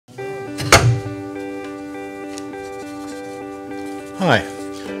Hi,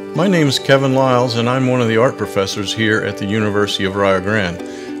 my name is Kevin Lyles and I'm one of the art professors here at the University of Rio Grande.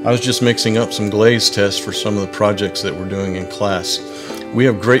 I was just mixing up some glaze tests for some of the projects that we're doing in class. We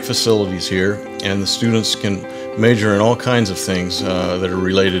have great facilities here and the students can major in all kinds of things that are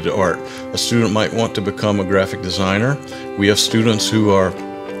related to art. A student might want to become a graphic designer. We have students who are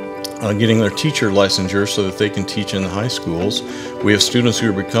getting their teacher licensure so that they can teach in the high schools. We have students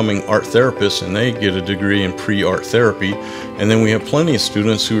who are becoming art therapists and they get a degree in pre-art therapy. And then we have plenty of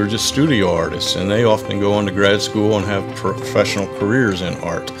students who are just studio artists and they often go on to grad school and have professional careers in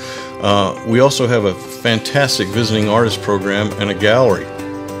art. We also have a fantastic visiting artist program and a gallery.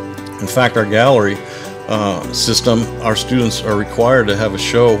 In fact, our gallery system, our students are required to have a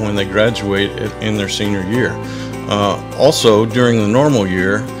show when they graduate in their senior year. Also, during the normal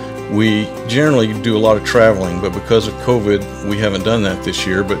year, we generally do a lot of traveling, but because of COVID, we haven't done that this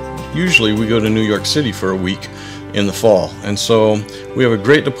year. But usually we go to New York City for a week in the fall. And so we have a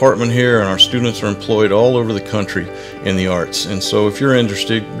great department here and our students are employed all over the country in the arts. And so if you're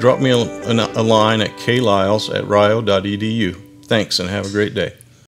interested, drop me a line at klyles@rio.edu. Thanks and have a great day.